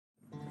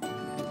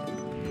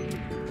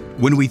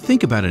When we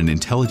think about an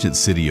intelligent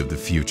city of the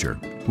future,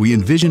 we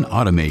envision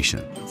automation,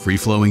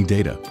 free-flowing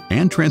data,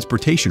 and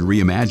transportation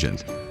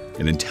reimagined.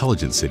 An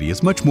intelligent city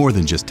is much more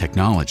than just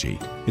technology.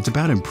 It's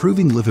about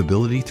improving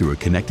livability through a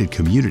connected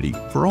community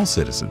for all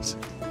citizens.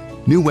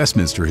 New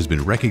Westminster has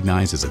been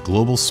recognized as a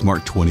global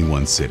Smart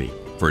 21 city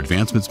for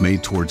advancements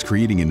made towards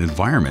creating an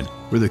environment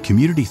where the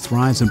community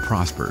thrives and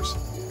prospers.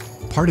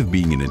 Part of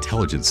being an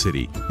intelligent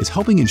city is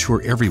helping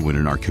ensure everyone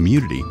in our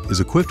community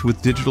is equipped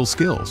with digital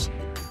skills.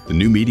 The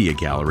New Media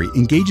Gallery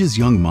engages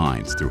young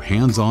minds through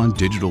hands-on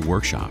digital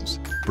workshops,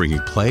 bringing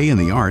play and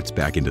the arts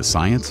back into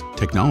science,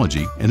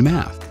 technology, and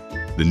math.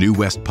 The New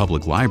West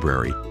Public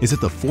Library is at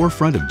the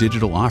forefront of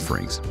digital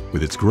offerings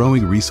with its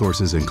growing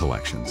resources and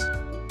collections.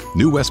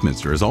 New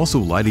Westminster is also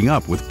lighting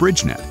up with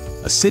BridgeNet,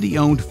 a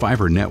city-owned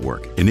fiber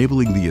network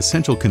enabling the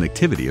essential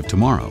connectivity of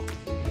tomorrow.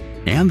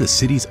 And the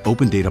city's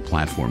open data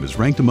platform is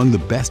ranked among the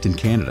best in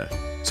Canada,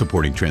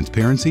 supporting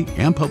transparency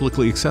and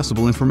publicly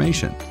accessible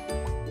information.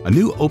 A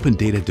new open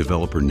data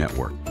developer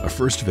network, a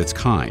first of its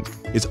kind,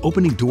 is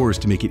opening doors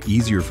to make it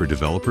easier for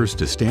developers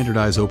to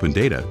standardize open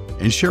data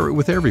and share it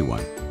with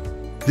everyone.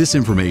 This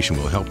information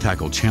will help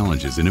tackle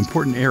challenges in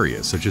important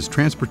areas such as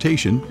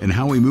transportation and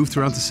how we move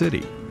throughout the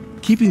city,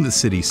 keeping the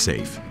city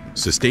safe,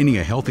 sustaining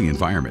a healthy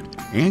environment,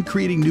 and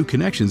creating new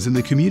connections in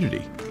the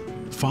community.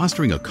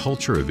 Fostering a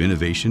culture of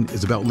innovation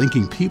is about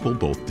linking people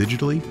both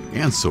digitally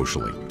and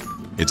socially.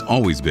 It's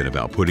always been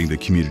about putting the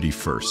community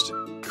first,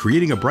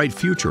 creating a bright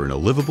future in a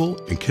livable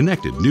and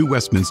connected New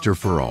Westminster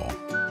for all.